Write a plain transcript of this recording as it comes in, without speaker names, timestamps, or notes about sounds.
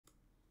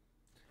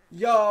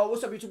Yo,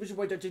 what's up, YouTube? It's your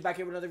boy DuB back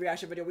here with another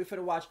reaction video. We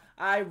finna watch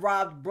I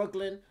robbed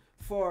Brooklyn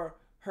for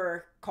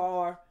her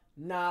car,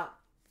 not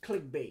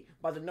clickbait.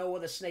 By the No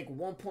Other Snake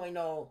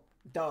 1.0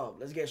 DuB.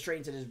 Let's get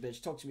straight into this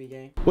bitch. Talk to me,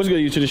 gang. What's good,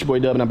 YouTube? It's your boy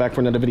DuB, and I'm back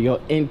for another video.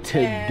 And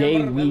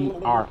today we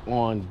are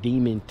on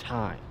Demon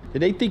Time.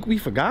 Did they think we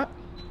forgot?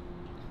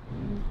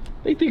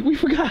 They think we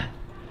forgot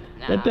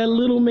that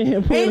little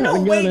man put Ain't out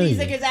no a way gun these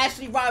on niggas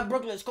actually robbed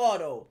Brooklyn's car,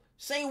 though.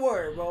 Say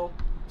word, bro.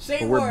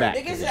 Say we're word. back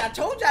Niggas, I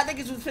told y'all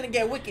niggas was finna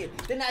get wicked.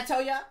 Didn't I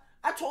tell y'all?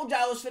 I told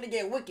y'all it was finna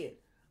get wicked.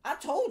 I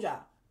told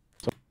y'all.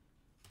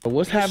 So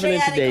what's happening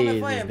today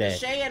is that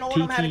DESHAE and all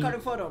them had it coming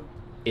for them.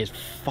 Is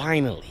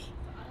finally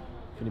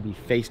gonna be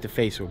face to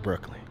face with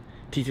Brooklyn.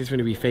 TT's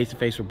gonna be face to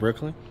face with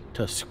Brooklyn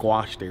to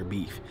squash their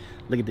beef.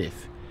 Look at this.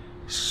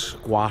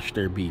 Squash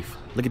their beef.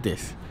 Look at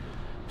this.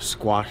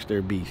 Squash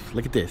their beef.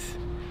 Look at this.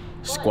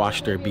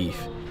 Squash their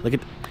beef. Look at.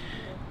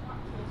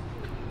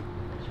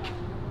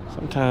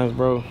 Sometimes,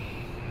 bro,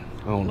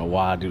 I don't know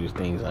why I do the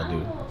things I do.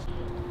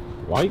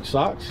 White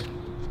socks.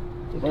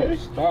 Okay.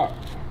 Stop.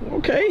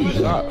 Okay.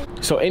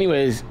 Stop. So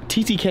anyways,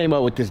 TT came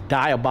up with this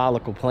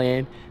diabolical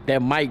plan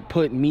that might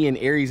put me and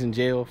Aries in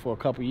jail for a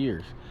couple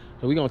years.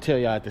 So we're gonna tell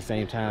y'all at the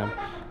same time,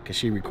 cause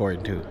she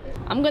recording too.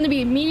 I'm gonna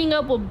be meeting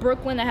up with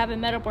Brooklyn. I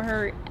haven't met up with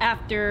her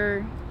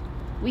after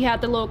we had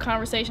the little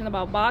conversation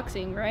about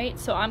boxing, right?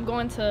 So I'm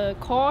going to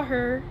call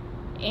her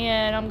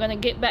and I'm gonna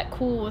get back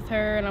cool with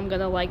her and I'm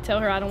gonna like tell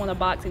her I don't want to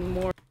box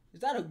anymore.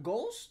 Is that a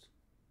ghost?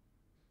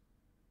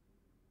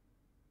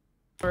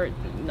 Or,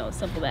 you know,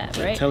 simple that,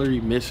 right? Tell her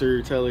you miss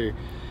her. Tell her,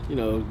 you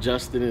know,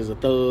 Justin is a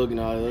thug and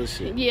all that other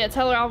shit. Yeah,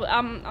 tell her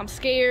I'm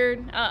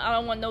scared. I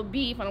don't want no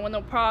beef. I don't want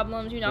no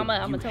problems. You know, I'm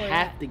gonna tell her You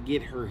have to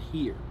get her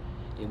here,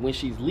 and when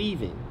she's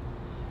leaving,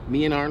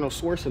 me and Arnold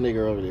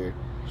Schwarzenegger over there.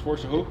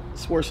 Schwarzenegger who?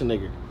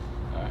 Schwarzenegger.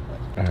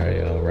 All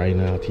right, right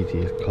now TT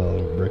is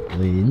calling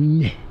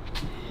Brooklyn.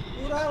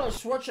 Who the hell is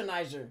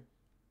Schwarzenegger?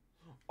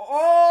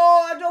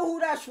 Oh, I know who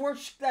that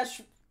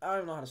I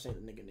don't know how to say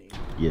the nigga name.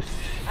 Yes.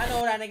 I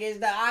know that nigga is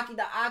the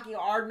Aki,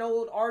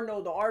 Arnold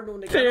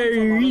nigga.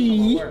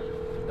 Terry.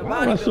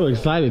 Why am I so bodybuilder.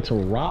 excited to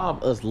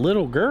rob us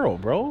little girl,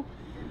 bro?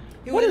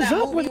 He What was in is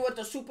that up movie with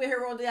with the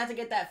superhero and they had to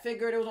get that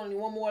figure. There was only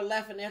one more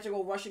left and they had to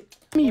go rushing.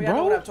 Me, Oh, yeah, I know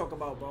bro? what I'm talking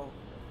about, bro.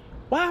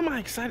 Why am I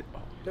excited?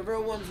 The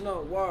real ones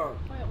know. Word.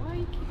 why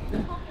you keep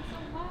talking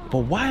so loud? But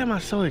why am I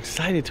so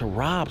excited to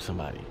rob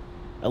somebody?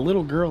 A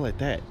little girl at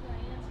that.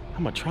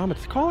 I'm a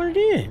traumatized. Call her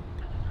again.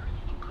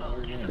 Call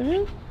her again.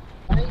 Mhm.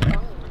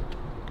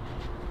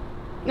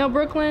 No,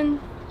 Brooklyn,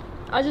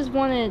 I just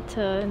wanted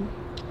to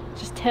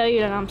just tell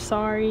you that I'm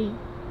sorry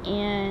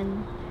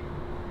and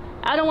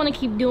I don't want to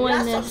keep doing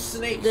Y'all this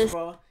some snakes,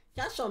 bro.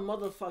 Y'all some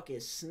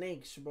motherfucking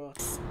snakes, bro.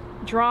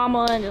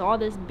 drama and all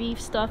this beef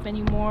stuff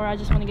anymore. I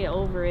just want to get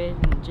over it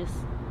and just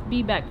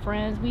be back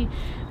friends.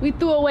 We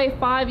threw away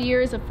 5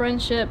 years of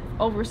friendship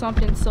over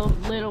something so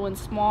little and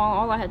small.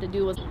 All I had to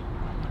do was,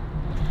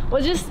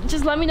 well,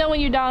 just let me know when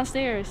you're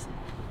downstairs.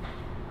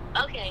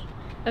 Okay.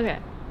 Okay.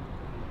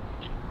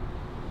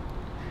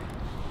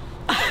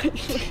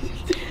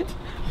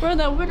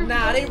 Brother, what are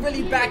Nah, they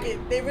really back it.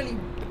 They really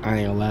I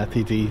ain't gonna lie,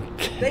 TT.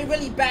 They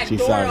really She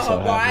backdooring sounds so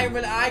her, bro. I happy.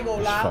 ain't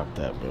gonna lie. Fuck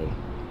that,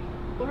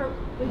 bro.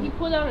 But he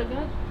pulled out a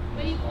gun.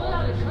 But he pulled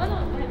out a gun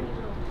on that.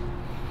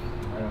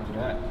 Right after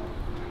that.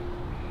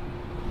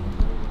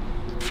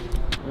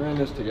 We're in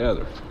this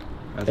together.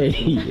 Hey,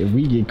 if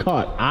we get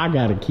caught, I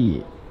got a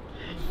kid.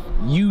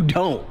 You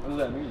don't. What does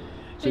that mean?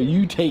 So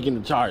you taking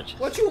the charge.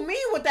 What you mean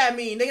what that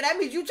mean, nigga? That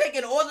means you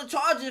taking all the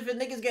charges if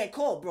niggas get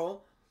caught,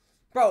 bro.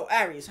 Bro,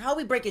 Aries, how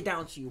we break it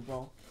down to you,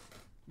 bro?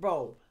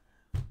 Bro,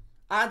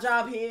 our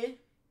job here,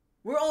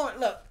 we're on,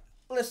 look,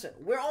 listen,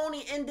 we're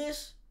only in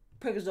this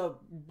because of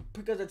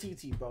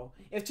TT, bro.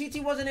 If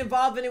TT wasn't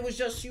involved and it was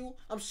just you,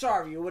 I'm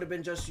sorry, it would have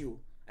been just you,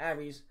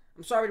 Aries.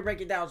 I'm sorry to break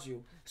it down to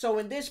you. So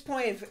in this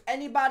point, if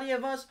anybody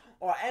of us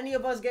or any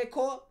of us get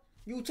caught,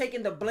 you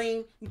taking the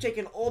blame, you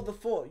taking all the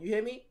fault, you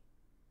hear me?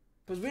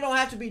 Because we don't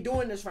have to be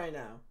doing this right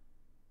now.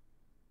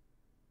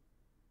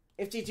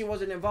 If TT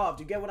wasn't involved,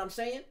 you get what I'm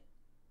saying?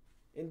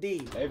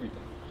 Indeed.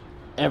 Everything.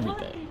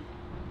 Everything.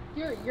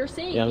 You're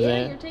saying, You know what I'm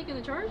saying? you're taking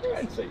the charges? I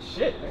didn't say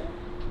shit, man.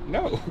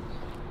 No.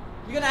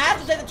 You're gonna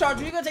have to take the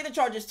charges. You're gonna take the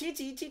charges.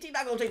 TT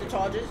not gonna take the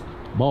charges.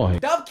 Boy.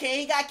 DuB can't.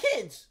 He got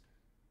kids.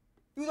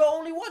 You're the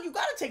only one. You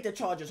gotta take the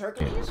charges,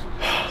 Hercules.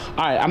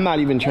 Alright, I'm not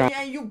even trying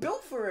And you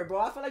built for it, bro.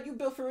 I feel like you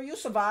built for it. You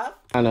survive.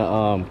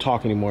 to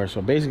talk anymore.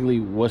 So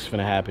basically what's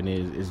gonna happen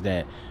is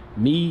that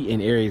me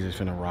and Aries is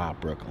finna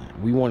rob Brooklyn.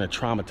 We wanna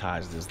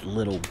traumatize this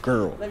little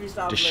girl. Let me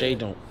stop DESHAE playing.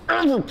 don't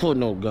ever put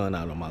no gun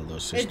out on my little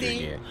sister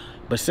Indeed. again.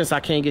 But since I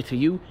can't get to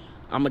you,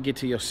 I'm gonna get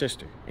to your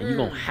sister. And you're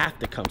gonna have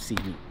to come see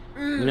me.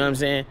 You know what I'm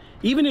saying?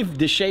 Even if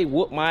DESHAE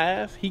whoop my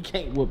ass, he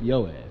can't whoop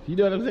your ass. You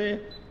know what I'm saying?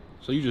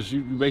 So you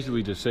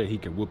basically just said he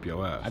can whoop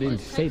your ass. I didn't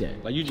say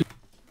that. Like you just.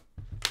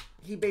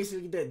 He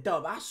basically did.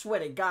 DuB, I swear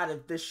to God,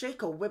 if DESHAE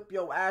could whip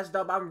your ass,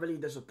 DuB, I'm really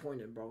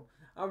disappointed, bro.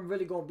 I'm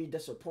really gonna be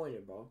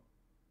disappointed, bro.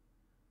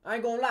 I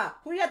ain't gonna lie.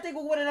 Who do y'all think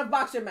will win in a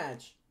boxing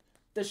match?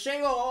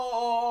 DESHAE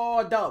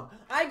or DuB?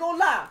 I ain't gonna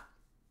lie.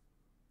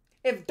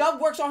 if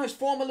DuB works on his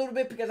form a little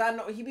bit, because I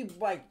know he be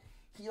like,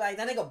 that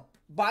nigga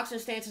boxing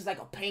stance is like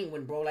a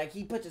penguin, bro. Like,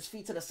 he puts his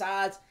feet to the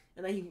sides,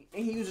 and then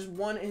he uses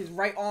his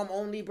right arm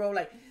only, bro.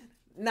 Like,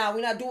 nah,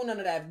 we're not doing none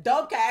of that. If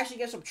DuB can actually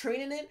get some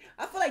training in,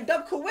 I feel like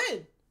DuB could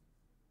win.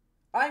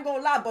 I ain't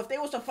gonna lie, but if they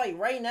was to fight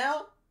right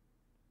now,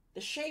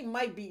 DESHAE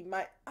might be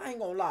I ain't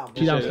gonna lie, bro.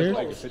 She downstairs?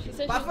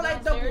 But I feel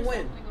like DuB will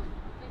win.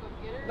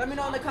 Let me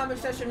know in the comment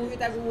section who you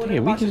think will win.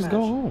 Yeah, we can just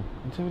go home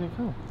until they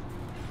come.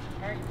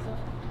 Alright, so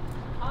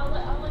I'll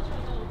let you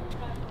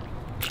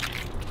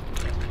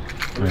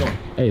know. Right.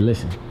 Hey,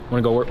 listen.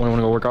 Wanna go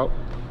work out?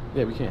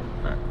 Yeah, we can.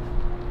 All right.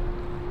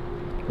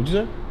 What'd you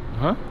say?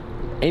 Huh?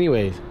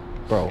 Anyways,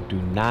 bro,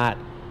 do not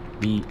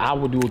be. I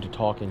will do the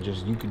talking.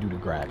 Just you can do the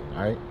grabbing.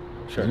 All right.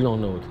 Sure. You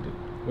don't know what to do.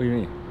 What do you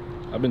mean?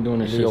 I've been doing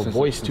this shit Your since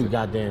voice too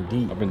goddamn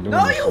deep. I've been doing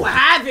No, this you shit.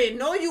 haven't.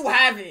 No, you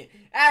haven't.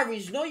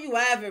 Aries, no, you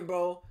haven't,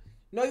 bro.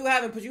 No, you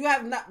haven't, because you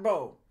have not,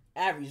 bro.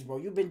 Aries, bro,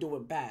 you've been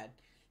doing bad.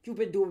 You've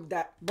been doing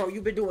that, bro.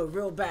 You've been doing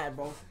real bad,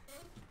 bro.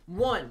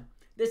 One,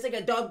 this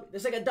nigga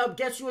DuB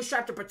gets you a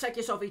strap to protect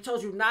yourself. He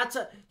tells you not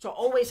to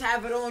always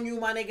have it on you,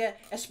 my nigga.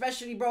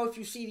 Especially, bro, if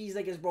you see these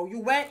niggas, bro. You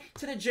went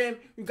to the gym,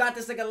 you got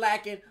this nigga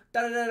lacking,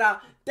 da-da-da-da.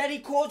 Then he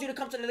calls you to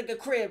come to the nigga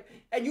crib,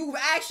 and you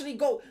actually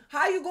go,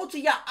 how you go to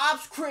your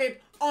ops crib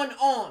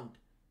unarmed?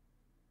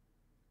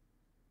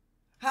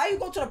 How you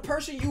go to the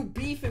person you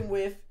beefing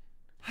with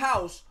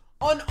house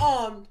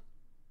unarmed,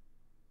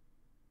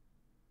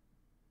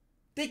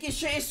 thinking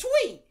shit is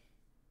sweet?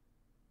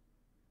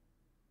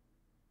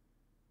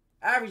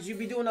 Aries, you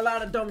be doing a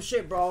lot of dumb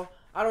shit, bro.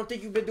 I don't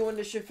think you've been doing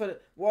this shit for the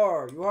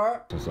war. You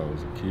heard? Since I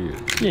was a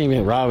kid. You ain't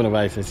been robbing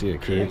nobody since you were a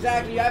kid.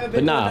 Exactly. You haven't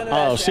been But doing nah, none of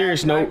that shit.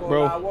 serious Aries. I ain't note,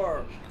 gonna bro. lie,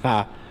 word.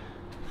 Ha.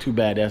 Too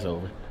bad that's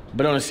over.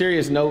 But on a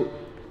serious note,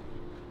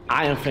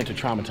 I am finna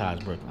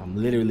traumatize Brooke. I'm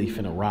literally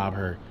finna rob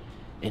her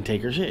and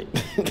take her shit.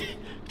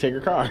 Take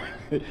her car.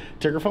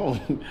 Take her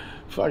phone.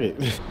 Fuck it.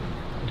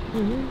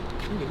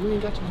 Nigga, we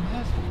ain't got your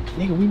mask.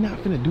 Nigga, we not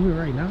finna do it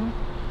right now.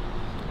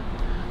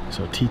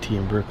 So TT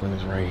in Brooklyn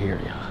is right here,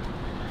 y'all.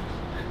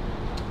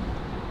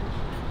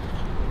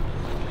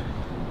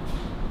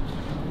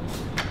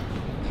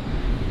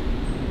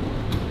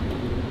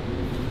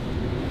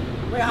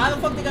 Wait, how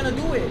the fuck they gonna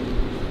do it?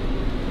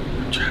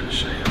 I'm trying to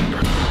show you, bro.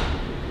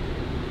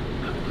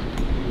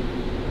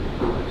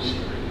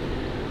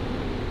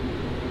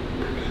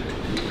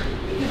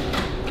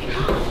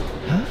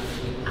 Huh?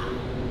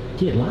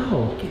 Get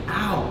loud. Get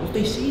out. If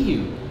they see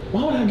you.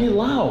 Why would I get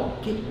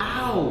loud? Get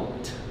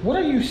out. What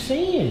are you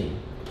saying?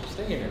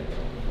 Stay here.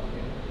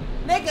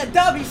 Nigga,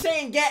 DuB, he's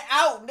saying get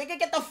out. Nigga,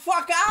 get the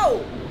fuck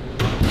out.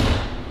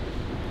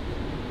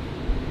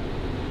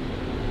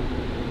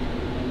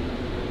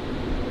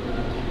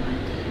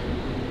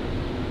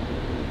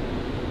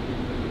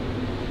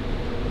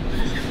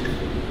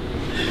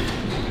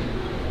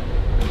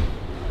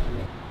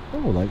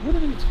 Oh, like, what are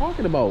you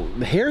talking about?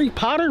 Harry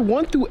Potter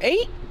 1 through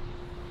 8?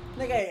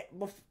 Nigga,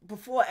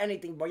 before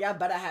anything, bro, y'all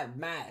better have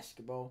masks,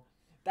 bro.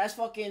 That's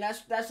fucking,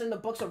 that's in the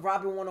books of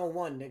Robin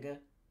 101, nigga.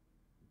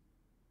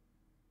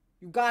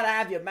 You gotta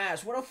have your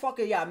mask. Where the fuck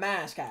are y'all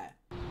mask at?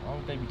 Why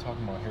would they be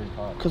talking about Harry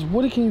Potter? Because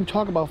what can you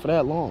talk about for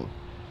that long?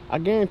 I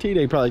guarantee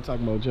they probably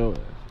talking about your ass.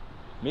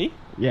 Me?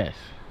 Yes.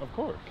 Of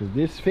course. Because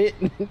this fit,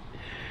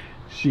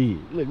 shit.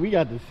 Look, we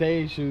got the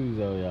same shoes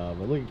though, y'all.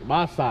 But look at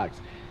my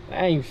socks.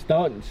 I ain't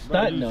stunting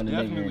on the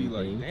definitely nigga.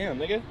 like, damn,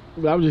 nigga.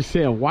 But I'm just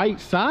saying, white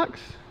socks?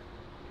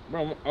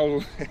 Bro, I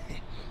was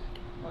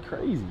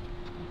Crazy.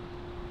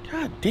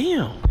 God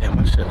damn. Damn,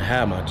 I shouldn't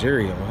have my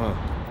jury on, huh?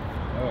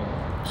 Oh.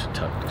 Should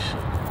tuck this shit.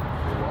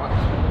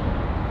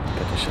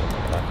 Put this shit in my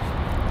pocket.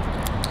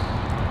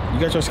 You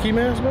got your ski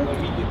mask, bro?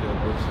 Let me get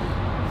that, bro.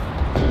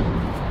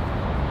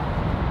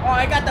 Oh,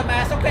 I got the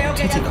mask. Okay, y'all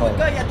doing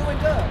good. Y'all doing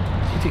good.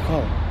 TT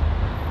calling.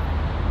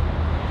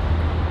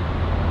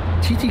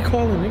 TT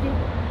calling, nigga.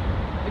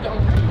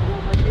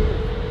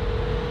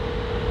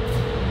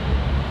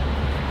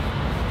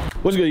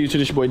 What's good, YouTube?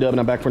 It's your boy DuB, and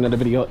I'm back for another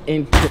video.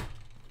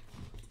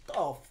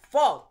 Oh,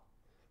 fuck.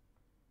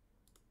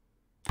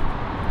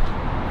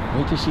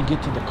 Wait till she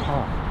get to the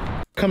car.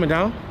 Coming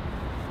down?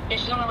 Yeah,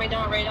 she's on her way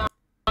down right now.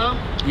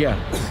 Yeah.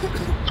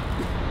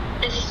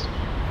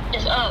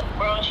 It's up,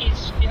 bro.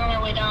 She's on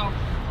her way down.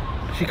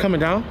 She coming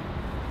down?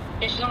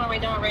 Yeah, she's on her way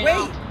down right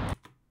now. Wait.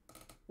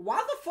 Why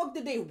the fuck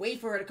did they wait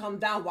for her to come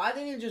down? Why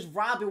didn't they just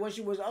rob her when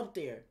she was up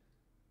there?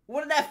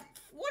 Wouldn't that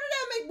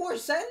make more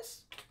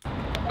sense?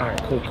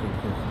 Alright, cool.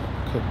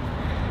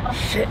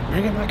 Shit,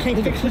 nigga, I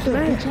can't fix this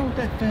man. What's wrong with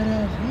that fat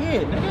ass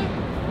head, nigga?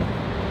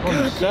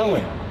 God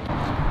selling.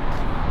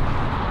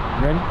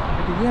 Ready?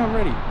 Nigga, yeah, I'm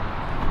ready.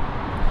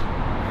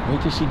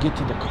 Wait till she get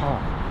to the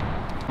car.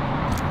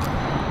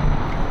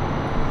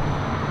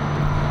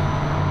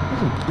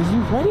 Listen, is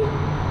you ready?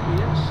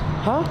 Yes.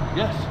 Huh?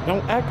 Yes.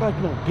 Don't act like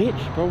no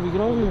bitch, bro. We get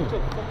over here.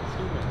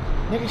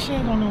 Nigga, she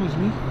ain't gonna know it's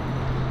me.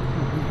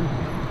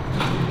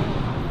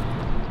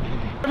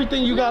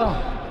 Everything you got on.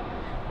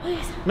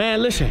 Please.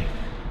 Man, listen.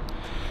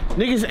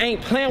 Niggas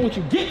ain't playing with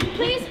you. Get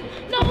Please.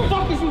 No. What the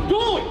fuck is you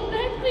doing?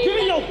 Please. Give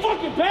me your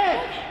fucking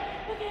bag.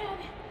 Okay,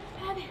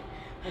 have it.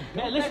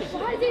 Man, listen.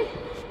 Why is it?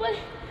 But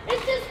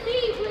it's just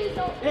me. Please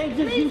don't. Hey,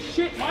 just you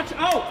shit. Watch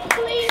out.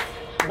 Please.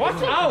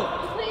 Watch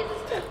out. Please.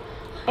 It's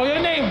Oh,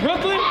 your name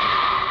Brooklyn?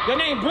 Your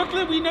name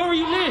Brooklyn? We know where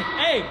you live.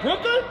 Hey,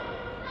 Brooklyn?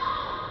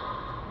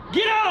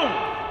 Get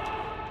on!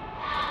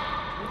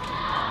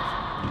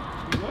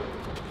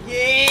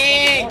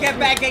 Yeah, get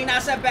back, gang.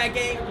 Not set back,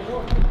 gang.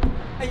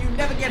 And you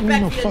never get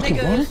back for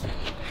your niggas.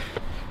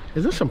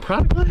 Is this some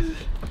product glasses?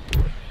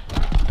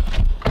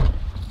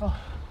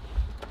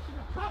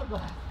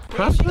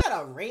 Bro, she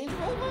got a Range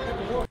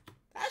Rover?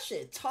 That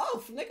shit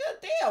tough, nigga.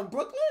 Damn,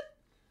 Brooklyn.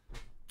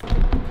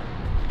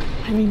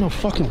 I need no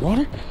fucking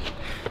water.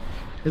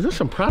 Is this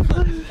some product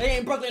glasses? They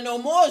ain't Brooklyn no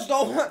more,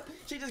 though.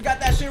 She just got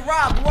that shit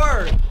robbed.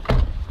 Word.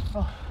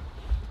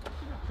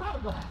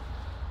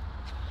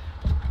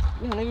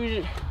 You know,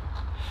 nigga,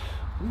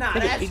 Nah,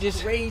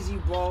 that's crazy,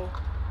 bro.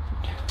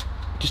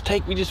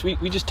 we just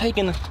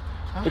taking the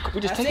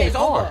It's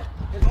car. over.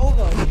 It's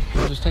over.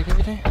 We'll just take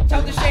everything.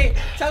 Tell the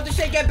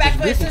shit get back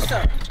for his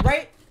sister,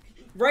 right?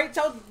 Right?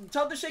 Tell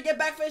the shit get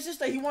back for his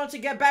sister. He wanted to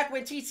get back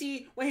with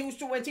TT when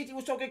TT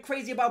was talking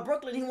crazy about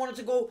Brooklyn. He wanted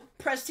to go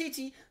press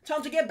TT. Tell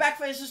him to get back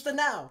for his sister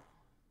now.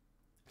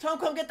 Tell him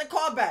come get the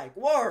car back.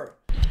 Word.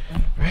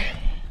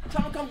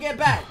 Tell him come get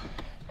back.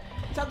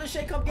 Tell the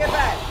shit come get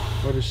back.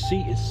 Bro, the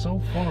seat is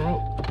so far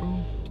up, bro.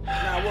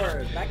 Nah,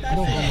 word. Back that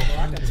shit,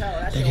 bro. I can tell.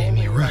 That They shit gave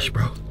me a over. rush,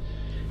 bro. I ain't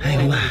I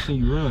gonna never lie.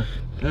 seen you run,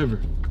 ever.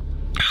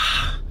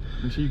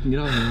 Make sure you can get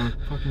out of here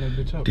without fucking that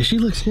bitch up. Did she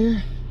look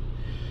scared?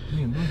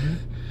 Me and Logan.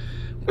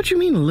 What you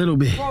mean a little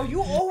bit? Bro,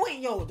 you always,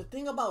 yo, the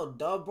thing about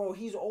DuB, bro,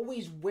 he's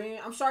always wearing,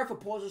 I'm sorry for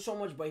pausing so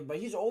much, but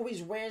he's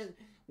always wearing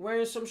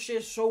some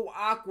shit so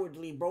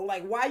awkwardly, bro.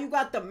 Like, why you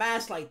got the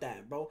mask like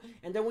that, bro?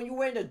 And then when you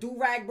wearing the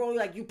do-rag, bro,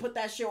 like, you put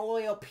that shit all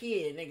the way up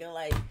here, nigga.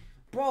 Like,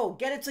 bro,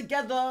 get it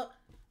together.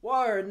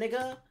 Word,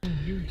 nigga.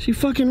 She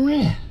fucking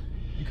ran.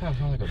 You kind of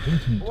sound like a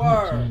bitch when you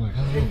talk, so Word. I'm like, I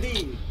don't know.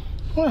 Indeed.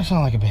 Why I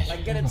sound like a bitch?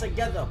 Like, get it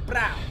together.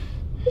 Brow.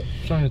 I'm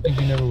trying to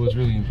think you never was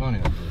really in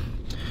finance, bro.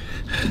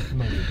 You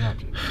might be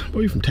adopted.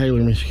 Boy, you from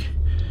Taylor, Michigan.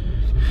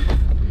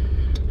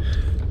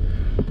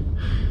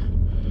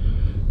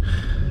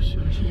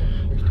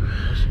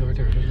 Right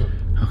there, let's go.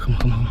 Oh,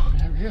 come on.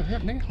 Hurry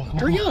up, nigga.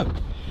 Hurry up.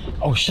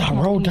 Oh, shot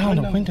rolled down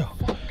the window.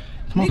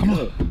 Come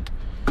on.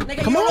 Nigga,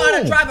 Come you know how to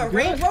on. drive a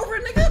Range Rover,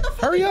 nigga? What the fuck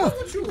Hurry is wrong up.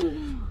 with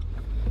you?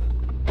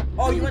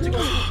 Oh, you went to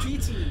go see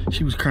PT.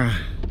 She was crying.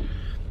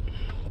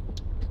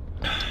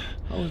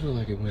 I always feel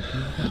like it went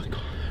through.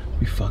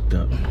 We fucked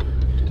up.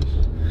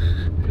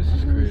 This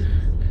is crazy.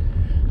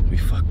 We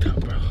fucked up,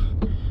 bro.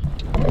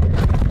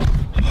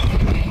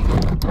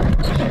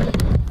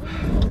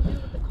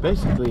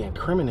 Basically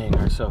incriminating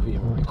ourselves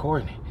even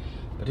recording it.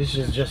 But this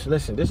is just,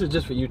 listen, this is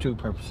just for YouTube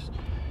purposes.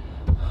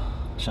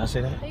 Should I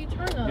say that? Hey,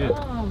 turn the,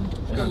 Yeah.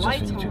 This is just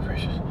lights for YouTube on.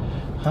 purposes.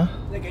 Huh?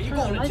 Nigga, you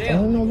going to I jail.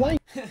 don't know why.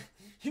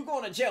 You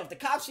going to jail. If the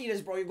cops see this,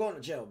 bro, you're going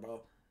to jail,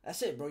 bro.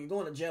 That's it, bro. You're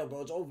going to jail,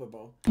 bro. It's over,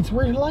 bro. It's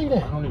where the light I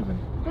at. don't even.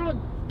 Bro,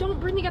 don't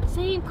Brittany got the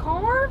same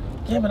car?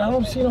 Yeah, but I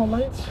don't see no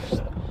lights.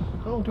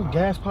 I don't do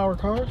gas powered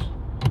cars.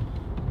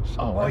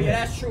 Oh, right yeah, here.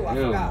 that's true. I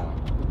Yeah. forgot.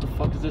 What the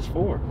fuck is this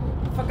for?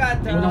 I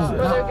forgot the. No, Bro,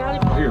 there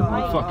gotta be Here, a bro,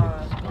 light. fuck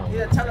it.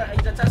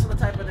 He's a Tesla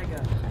type of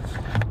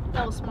nigga.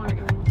 That was smart,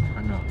 Aaron.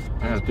 I know.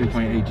 I got a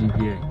 3.8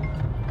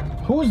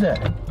 GPA. Who is that?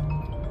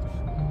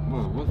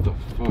 Whoa, what the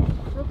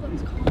fuck?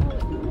 Brooklyn's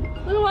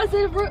calling. What do I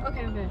say to Brook?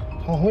 Okay.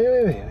 Oh,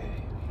 wait.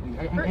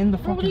 I'm in the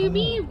Bro, fucking. what do you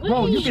mean?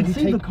 Bro, you Wait. can Should we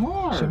see the take-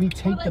 car. Should we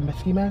take the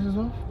ski masks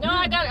off? No,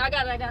 I got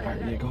it.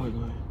 Yeah, go ahead.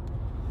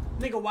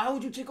 Nigga, why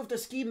would you take off the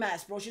ski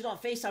mask, bro? She's on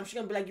FaceTime. She's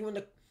gonna be like, you in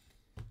the.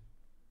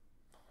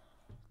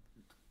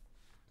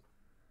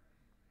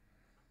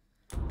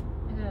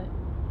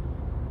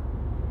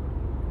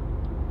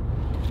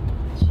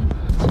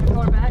 Should we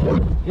call her back?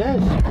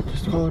 Yes.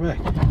 Just call her back.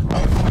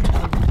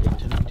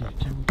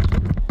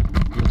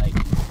 Like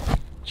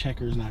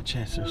checkers, not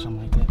chess, or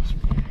something like that.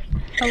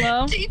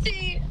 Hello?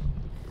 TT.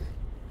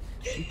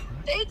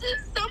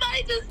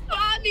 Somebody just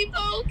robbed me,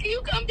 bro. Can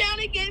you come down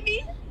and get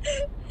me?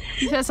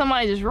 You said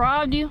somebody just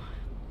robbed you?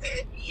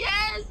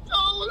 Yes,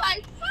 bro.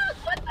 Like, fuck,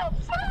 what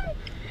the fuck?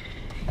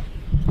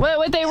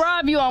 What they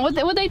rob you on?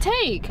 What they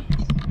take?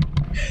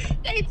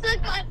 They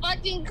took my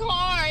fucking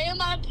car and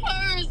my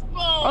purse,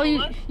 bro.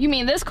 Oh, you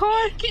mean this car?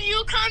 Can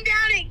you come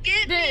down and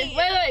get me?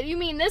 Wait, you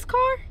mean this car?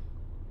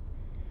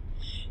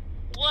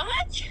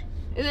 What?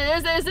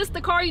 Is this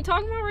the car you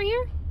talking about right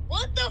here?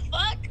 What the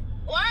fuck?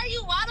 Why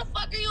the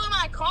fuck are you in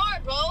my car,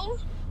 bro?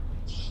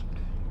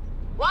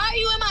 Why are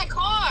you in my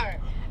car?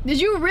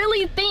 Did you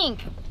really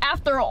think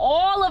after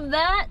all of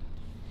that?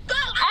 Go,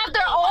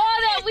 After all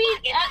that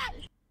we...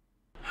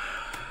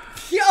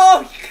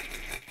 Yo!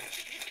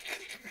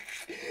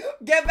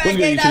 Get back Who's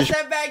gonna in eat that this?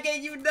 step back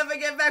in. You never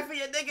get back for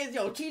your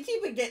niggas.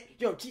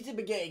 TT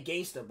been getting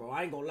gangster, bro.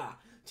 I ain't gonna lie.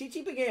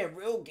 TT been getting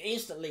real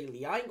gangster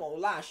lately. I ain't gonna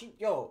lie.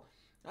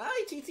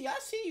 Alright, TT, I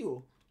see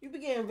you. You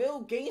been getting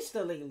real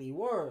gangster lately.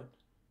 Word.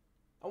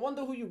 I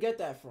wonder who you get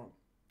that from.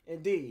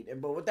 Indeed.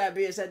 But with that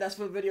being said, that's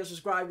for the video.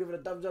 Subscribe, give it a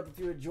thumbs up if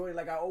you enjoyed.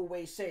 Like I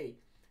always say,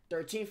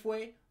 13th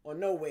way or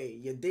no way.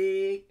 You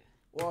dig?